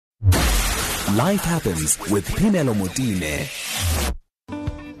Life Happens with Selaelo Selota.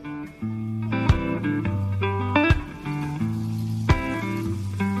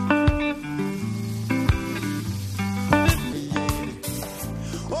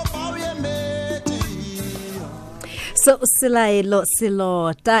 So Selaelo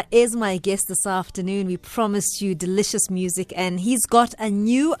Selota is my guest this afternoon. We promised you delicious music, and he's got a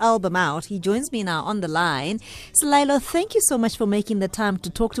new album out. He joins me now on the line. Selaelo, thank you so much for making the time to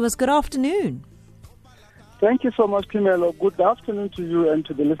talk to us. Good afternoon. Thank you so much, Selaelo. Good afternoon to you and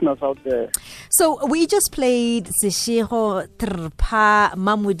to the listeners out there. So we just played Selaelo Selota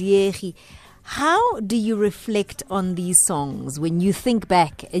Mamudiegi. How do you reflect on these songs when you think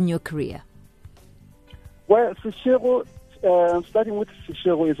back in your career? Well, Selaelo, starting with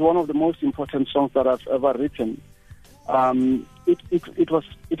Selaelo, is one of the most important songs that I've ever written. It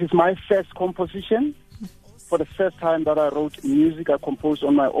is my first composition. For the first time that I wrote music, I composed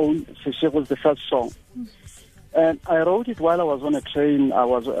on my own. Selaelo is the first song, and I wrote it while I was on a train.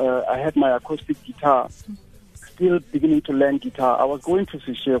 I had my acoustic guitar, still beginning to learn guitar. I was going to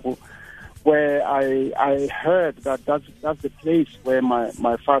Selaelo, where I heard that that's the place where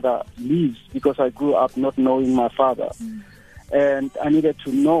my father lives, because I grew up not knowing my father. And I needed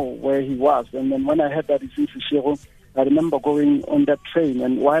to know where he was. And then when I heard that it's in Selaelo, I remember going on that train,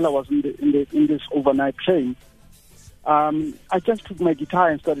 and while I was in this overnight train, I just took my guitar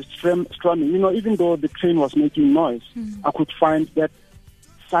and started strumming. You know, even though the train was making noise, I could find that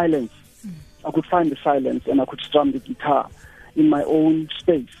silence. I could find the silence, and I could strum the guitar in my own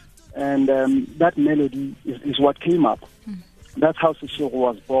space. And that melody is what came up. That's how Selaelo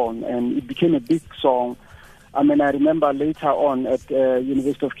was born, and it became a big song. I mean, I remember later on at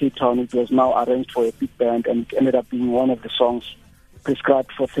University of Cape Town, it was now arranged for a big band, and it ended up being one of the songs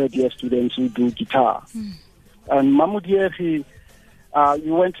prescribed for third-year students who do guitar. And Mamudiegi,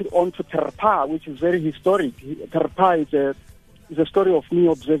 you went on to Terpa, which is very historic. Terpa is a story of me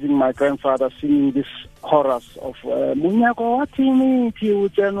observing my grandfather singing this chorus of Munyako watimi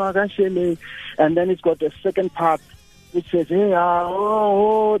ti, and then it's got a second part which says, hey,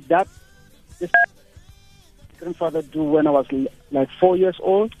 that this grandfather do when I was like 4 years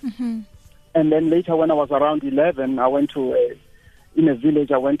old. And then later when I was around 11, I went to in a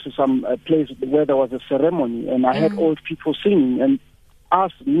village, I went to some place where there was a ceremony, and I had old people singing, and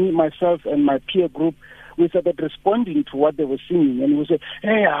asked me, myself, and my peer group, we started responding to what they were singing, and we said,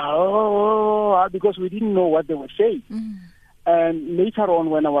 hey, because we didn't know what they were saying. And later on,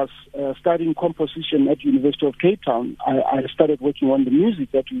 when I was studying composition at University of Cape Town, I started working on the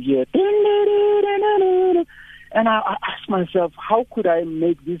music that you hear. And I asked myself, how could I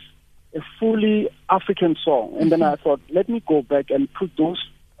make this a fully African song? And then I thought, let me go back and put those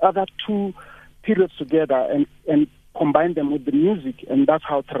other two periods together and combine them with the music, and that's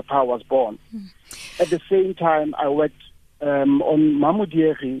how Terpa was born. At the same time, I worked on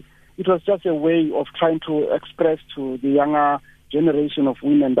Mamudiegi. It was just a way of trying to express to the younger generation of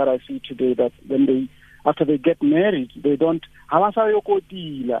women that I see today that when after they get married, they don't go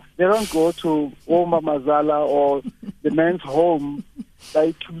to Oma Mazala or the men's home,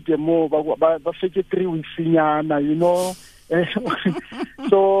 like to the more, you know.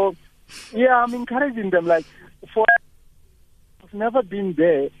 So, yeah, I'm encouraging them, like, for I've never been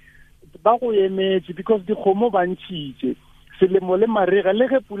there, because the homo banchije,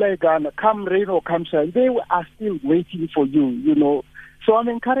 come rain or come shine, they are still waiting for you, you know. So I'm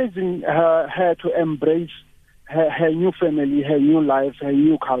encouraging her to embrace her new family, her new life, her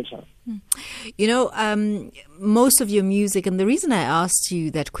new culture. You know, most of your music, and the reason I asked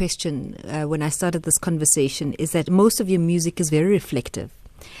you that question when I started this conversation, is that most of your music is very reflective.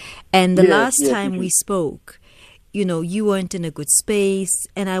 And the last time we spoke, you know, you weren't in a good space,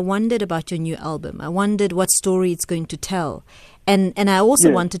 and I wondered about your new album. I wondered what story it's going to tell. And I also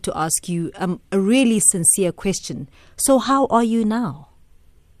wanted to ask you a really sincere question. So how are you now?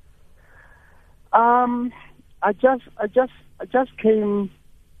 I just came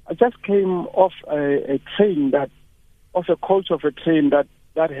off a train off a coach of a train that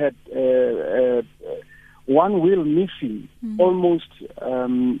had one wheel missing. Almost,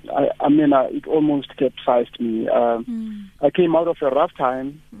 it almost capsized me. I came out of a rough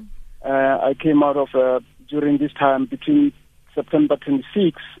time. I came out of during this time between September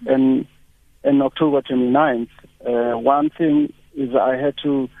 26th and October 29th. One thing is I had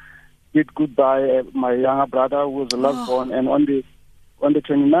to bid goodbye my younger brother who was a loved one, and on the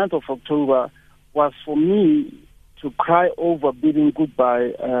 29th of October was for me to cry over bidding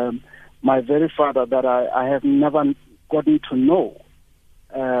goodbye my very father that I have never gotten to know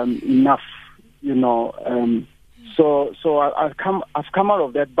enough, you know. So I've come out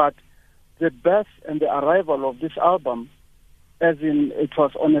of that, but the birth and the arrival of this album, as in it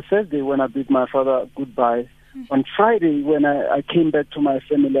was on a Thursday when I bid my father goodbye. On Friday, when I came back to my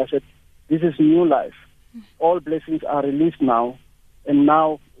family, I said, this is new life. All blessings are released now, and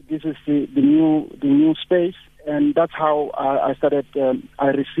now this is the new space, and that's how I started. I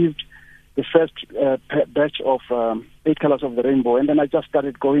received the first batch of 8 Colors of the Rainbow, and then I just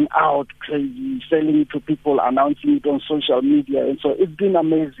started going out crazy, selling it to people, announcing it on social media, and so it's been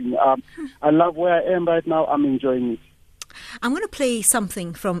amazing. I love where I am right now. I'm enjoying it. I'm going to play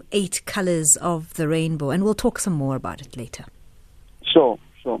something from 8 Colors of the Rainbow, and we'll talk some more about it later. Sure.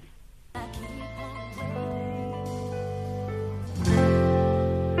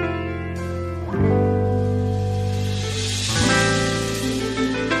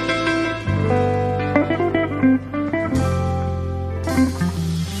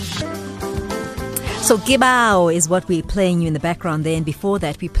 So Gibao is what we're playing you in the background there, and before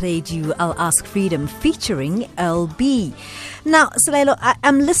that we played you I'll Ask Freedom featuring LB. Now, Selaelo,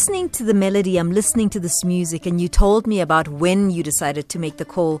 I'm listening to the melody, I'm listening to this music, and you told me about when you decided to make the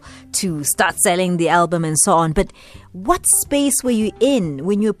call to start selling the album and so on, but what space were you in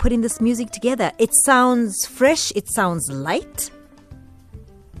when you were putting this music together? It sounds fresh, it sounds light.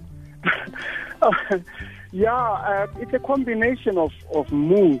 It's a combination of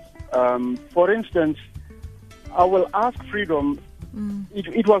moods. For instance, I Will Ask Freedom,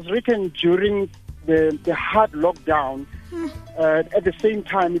 it was written during the hard lockdown. At the same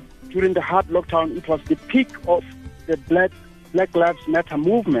time, during the hard lockdown, it was the peak of the Black Lives Matter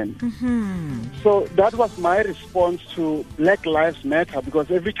movement. So that was my response to Black Lives Matter, because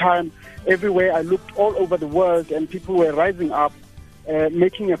everywhere I looked all over the world, and people were rising up,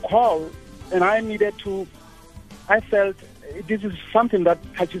 making a call, and I felt this is something that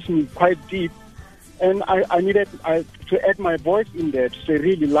touches me quite deep, and I needed to add my voice in there to say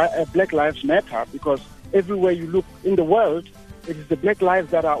really Black Lives Matter, because everywhere you look in the world, it is the Black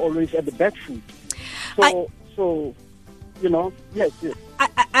lives that are always at the back foot. Yes.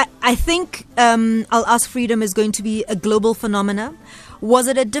 I think I'll Ask Freedom is going to be a global phenomenon. Was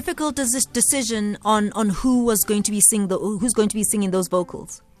it a difficult decision on who was going to be who's going to be singing those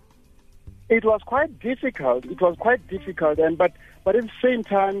vocals? It was quite difficult. But at the same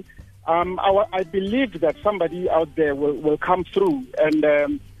time, I believed that somebody out there will come through. And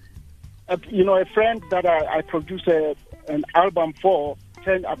a friend that I produced an album for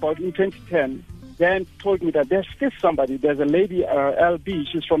about in 2010, then told me that there's a lady, LB.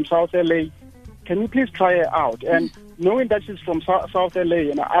 She's from South LA. Can you please try her out? And knowing that she's from South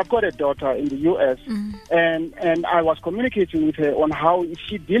LA, and I've got a daughter in the US, and I was communicating with her on how is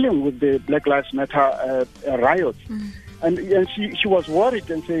she dealing with the Black Lives Matter riots. And she was worried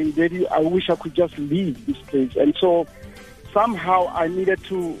and saying, Daddy, I wish I could just leave this place. And so somehow I needed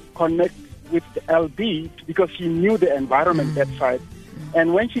to connect with LB because she knew the environment that side.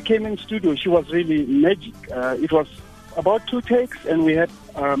 And when she came in studio, she was really magic. It was about 2 takes, and we had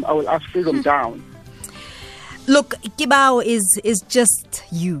I Will Ask Freedom down. Look, Gibao is just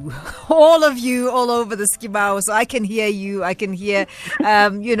you. All of you all over the Gibao. So I can hear you. I can hear,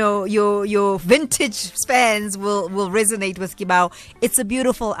 your vintage fans will resonate with Gibao. It's a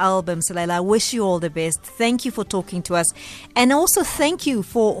beautiful album, Selaelo. I wish you all the best. Thank you for talking to us. And also thank you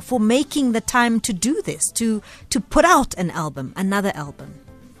for making the time to do this, to put out another album.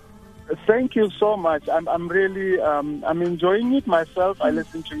 Thank you so much. I'm really I'm enjoying it myself. I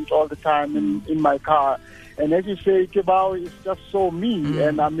listen to it all the time in my car. And as you say, Kibao is just so me.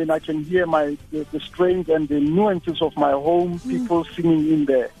 And I can hear the strains and the nuances of my home, people singing in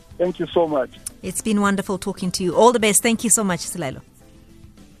there. Thank you so much. It's been wonderful talking to you. All the best. Thank you so much, Selaelo.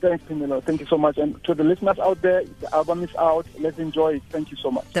 Thanks, Pamela. Thank you so much. And to the listeners out there, the album is out. Let's enjoy it. Thank you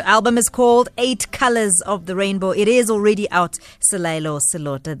so much. The album is called 8 Colors of the Rainbow. It is already out, Selaelo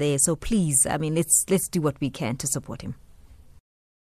Selota there. So please, let's do what we can to support him.